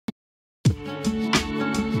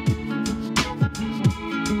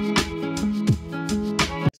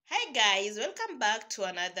guys, welcome back to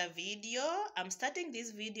another video. I'm starting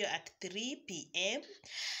this video at 3 p.m.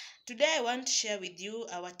 Today I want to share with you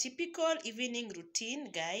our typical evening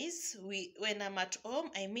routine, guys. When I'm at home,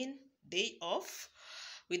 I mean day off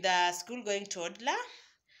with a school going toddler.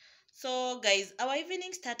 So guys, our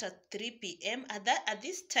evening start at 3 p.m. At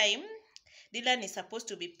this time, Dylan is supposed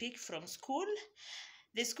to be picked from school.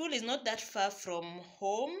 The school is not that far from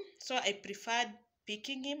home, so I preferred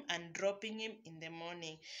picking him and dropping him in the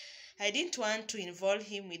morning. I didn't want to involve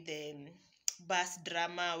him with the bus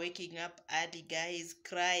drama, waking up early, guys,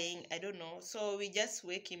 crying, I don't know. So we just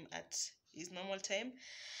wake him at his normal time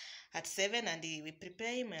at 7 and we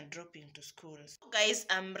prepare him and drop him to school. So guys,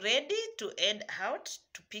 I'm ready to head out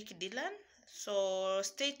to pick Dylan. So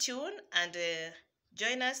stay tuned and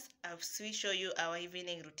join us as we show you our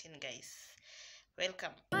evening routine, guys.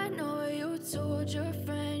 Welcome. I know you told your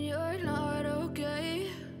friend you're not okay,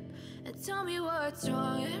 and tell me what's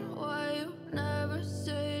wrong and why you never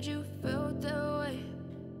said you felt that way.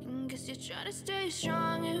 And guess you're trying to stay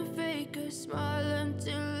strong and fake a smile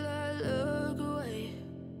until I look away.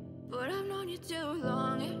 But I've known you too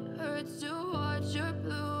long, it hurts to watch your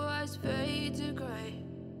blue eyes fade to gray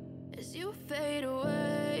as you fade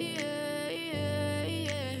away.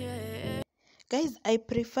 Guys, I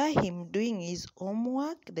prefer him doing his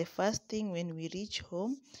homework the first thing when we reach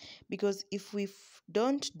home, because if we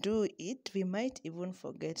don't do it, we might even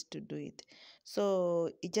forget to do it. So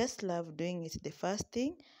he just love doing it the first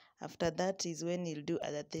thing. After that is when he'll do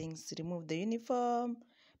other things, remove the uniform,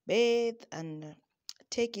 bathe, and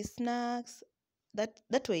take his snacks.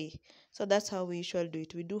 That way. So that's how we usually do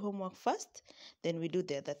it. We do homework first, then we do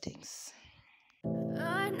the other things.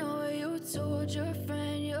 I know you told your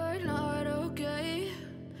friend you're not okay,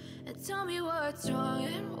 and tell me what's wrong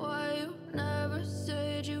and why you never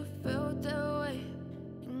said you felt that way.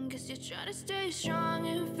 And guess you're trying to stay strong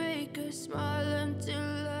and fake a smile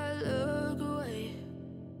until I look away.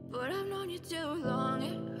 But I've known you too long,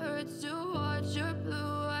 it hurts to watch your blue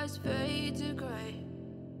eyes fade to gray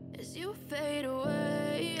as you fade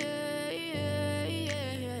away.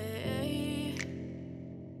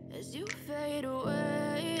 As you fade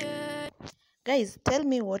away. Guys, tell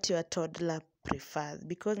me what your toddler prefers,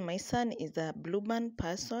 because my son is a blueband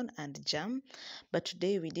person and jam, but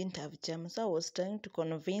today we didn't have jam, so I was trying to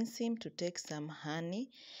convince him to take some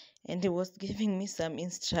honey and he was giving me some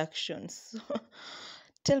instructions. So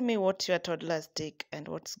tell me what your toddlers take and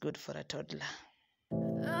what's good for a toddler.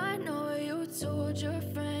 I know you told your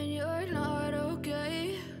friend you're not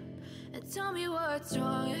okay, and tell me what's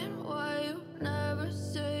wrong and why you never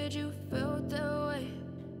said you felt that way.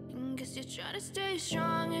 And guess you're trying to stay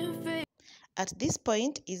strong and fake. At this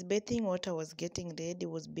point, his bathing water was getting ready,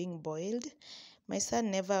 was being boiled. My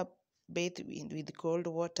son never bathed with cold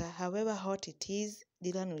water. However hot it is,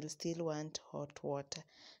 Dylan will still want hot water.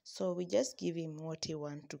 So we just give him what he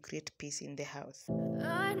wants to create peace in the house.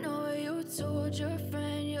 I know you told your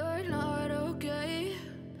friend you're not okay,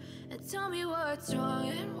 and tell me what's wrong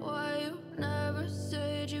and why you never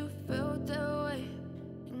said you felt that way.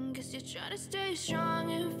 And guess you're trying to stay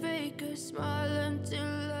strong and fake a smile until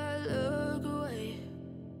I look away.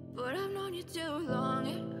 But I've known you too long,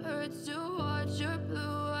 it hurts to watch your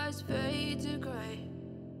blue eyes fade to gray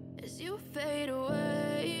as you fade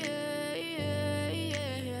away.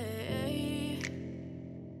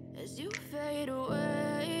 As you fade away.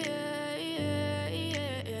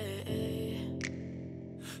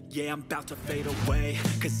 Yeah, I'm about to fade away,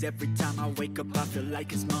 cause every time I wake up I feel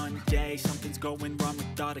like it's Monday. Something's going wrong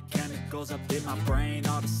with all the chemicals up in my brain.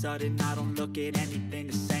 All of a sudden I don't look at anything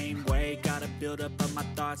the same way. Got a buildup of my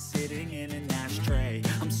thoughts sitting in an ashtray.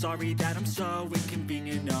 I'm sorry that I'm so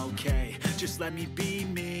inconvenient, okay. Just let me be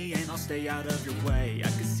me and I'll stay out of your way. I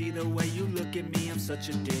can see the way you look at me, I'm such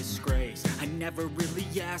a disgrace. I never really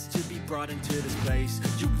asked to be brought into this place.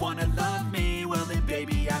 You wanna love me? Well then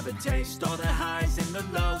baby I have a taste. All the highs and the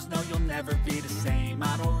lows, no you'll never be the same.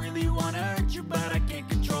 I don't really wanna hurt you but I can't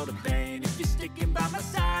control the pain. If you're sticking by my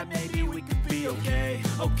side, maybe we could be okay.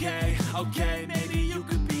 Okay, maybe you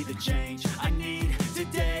could be the change I need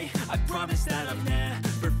today. I promise that I've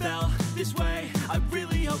never felt this way. I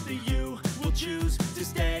really hope that you will choose to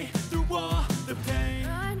stay through all the pain.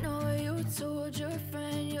 I know you told your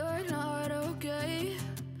friend you're not okay,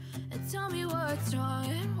 and tell me what's wrong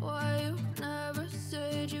and why you never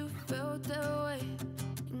said you felt that way.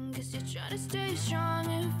 And guess you're trying to stay strong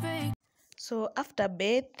and fake. So after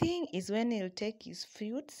bathing is when he'll take his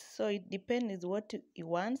fruits. So it depends what he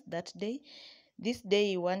wants that day. This day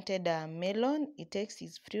he wanted a melon. He takes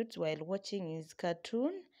his fruits while watching his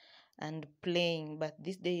cartoon and playing. But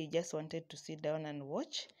this day he just wanted to sit down and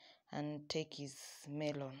watch and take his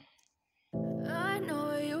melon. I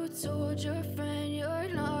know you told your friend you're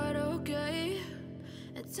not okay.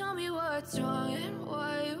 And tell me what's wrong and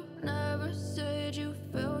why you never said you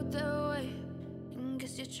felt that way. And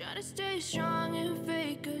guess you're trying to stay strong and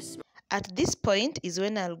fake a smile. At this point is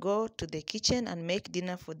when I'll go to the kitchen and make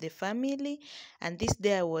dinner for the family. And this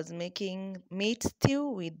day I was making meat stew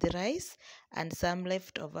with rice and some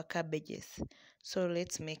leftover cabbages. So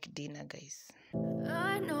let's make dinner, guys.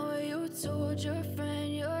 I know you told your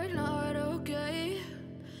friend you're not okay.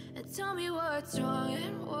 And tell me what's wrong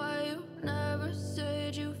and why you never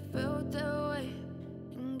said you felt that way.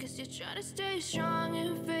 And guess you're trying to stay strong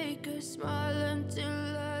and fake a smile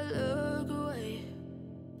until I look away.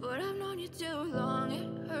 But I've known you too long,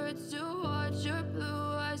 it hurts to watch your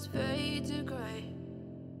blue eyes fade to gray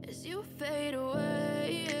as you fade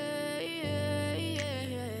away,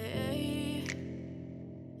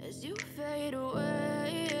 as you fade away.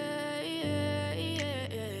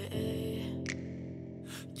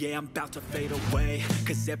 Yeah, I'm about to fade away,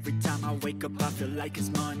 cause every time I wake up I feel like it's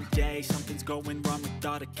Monday. Something's going wrong with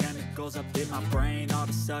all the chemicals up in my brain. All of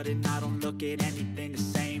a sudden I don't look at anything the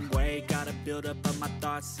same way. Gotta build up of my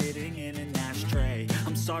thoughts sitting in an ashtray.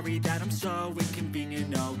 I'm sorry that I'm so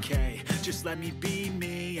inconvenient, okay. Just let me be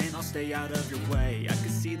me and I'll stay out of your way. I can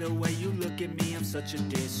see the way you look at me, I'm such a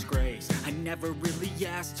disgrace. I never really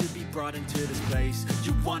asked to be brought into this place.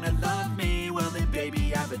 You wanna love me? Well then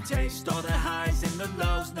baby I have a taste. All the highs and the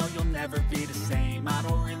lows, no you'll never be the same. I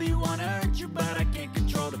don't really wanna hurt you but I can't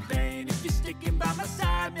control the pain. If you're sticking by my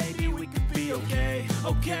side maybe we could be okay.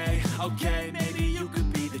 Okay, maybe you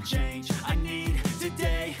could be the change I need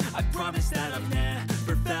today. I promise that I've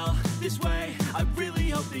never felt this way. I really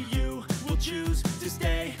hope that you will choose to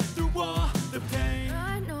stay through all the pain.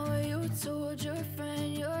 I know you told your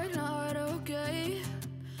friend you're not okay.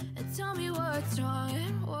 And tell me what's wrong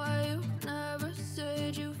and why you never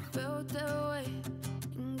said you felt that way.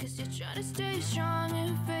 And guess you're trying to stay strong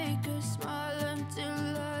and fake a smile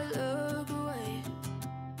until I look away.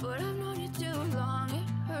 But I've known you too long, it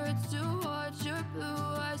hurts to watch your blue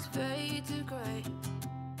eyes fade to gray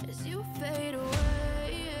as you fade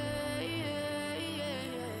away,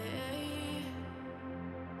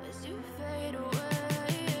 as you fade away,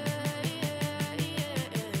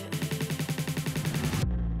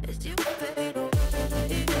 as you fade away.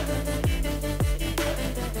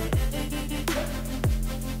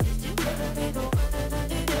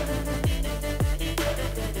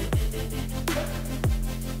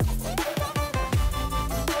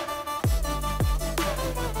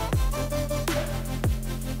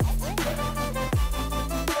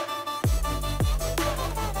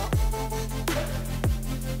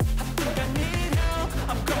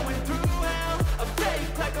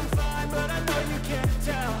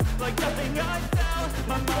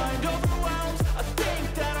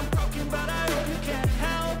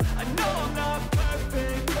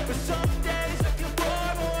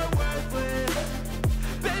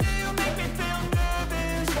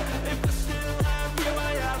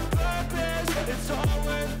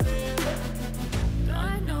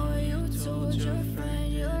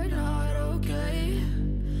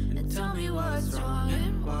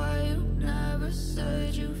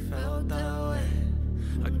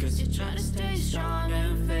 Trying to stay strong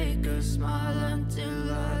and fake a smile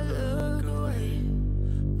until I look away.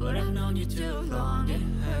 But I've known you too long, it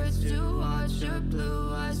hurts to watch your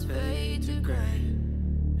blue eyes fade to gray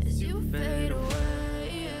as you fade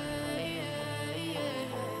away,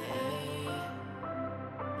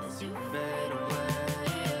 as you fade away,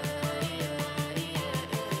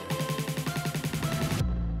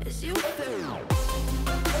 as you fade away.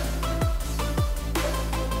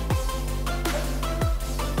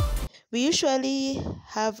 We usually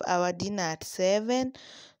have our dinner at 7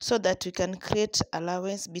 so that we can create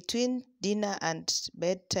allowance between dinner and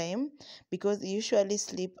bedtime, because we usually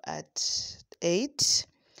sleep at 8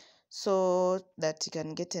 so that you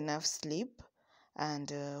can get enough sleep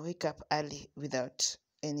and wake up early without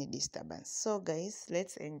any disturbance. So guys,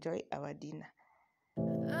 let's enjoy our dinner.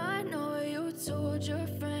 I know you told your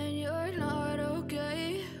friend you're not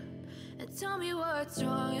okay. And tell me what's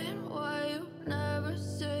wrong and why you never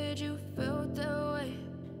said you felt that way.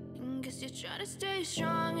 And guess you're trying to stay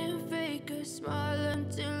strong and fake a smile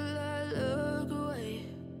until I look away.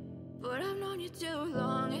 But I've known you too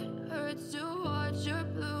long, it hurts to watch your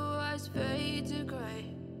blue eyes fade to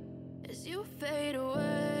gray as you fade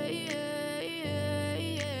away,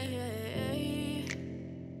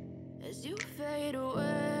 as you fade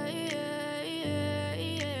away.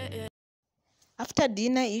 After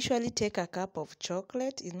dinner, I usually take a cup of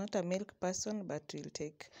chocolate. He's not a milk person, but we'll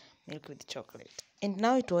take milk with chocolate. And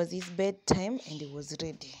now it was his bedtime and he was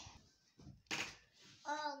ready.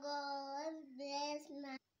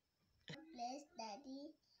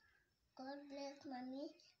 God bless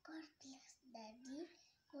mommy. God bless daddy.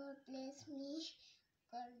 God bless me.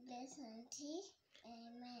 God bless auntie.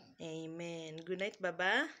 Amen. Amen. Good night,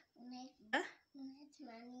 Baba. Good night. Ah, Good night,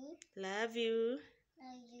 mommy. love you.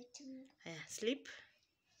 Love you too. Sleep.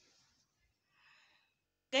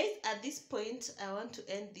 Guys, at this point, I want to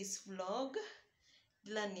end this vlog.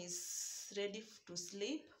 Dylan is ready to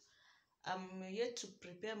sleep. I'm here to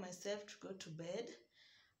prepare myself to go to bed.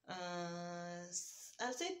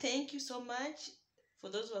 I'll say thank you so much for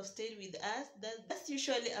those who have stayed with us. That's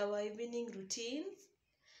usually our evening routine.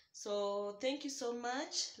 So thank you so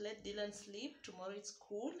much. Let Dylan sleep. Tomorrow it's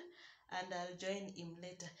school and I'll join him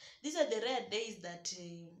later. These are the rare days that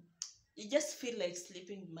you just feel like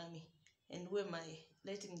sleeping with mommy. And who am I?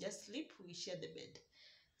 Let him just sleep. We share the bed.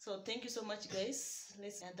 So thank you so much, guys.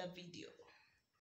 Let's see another video.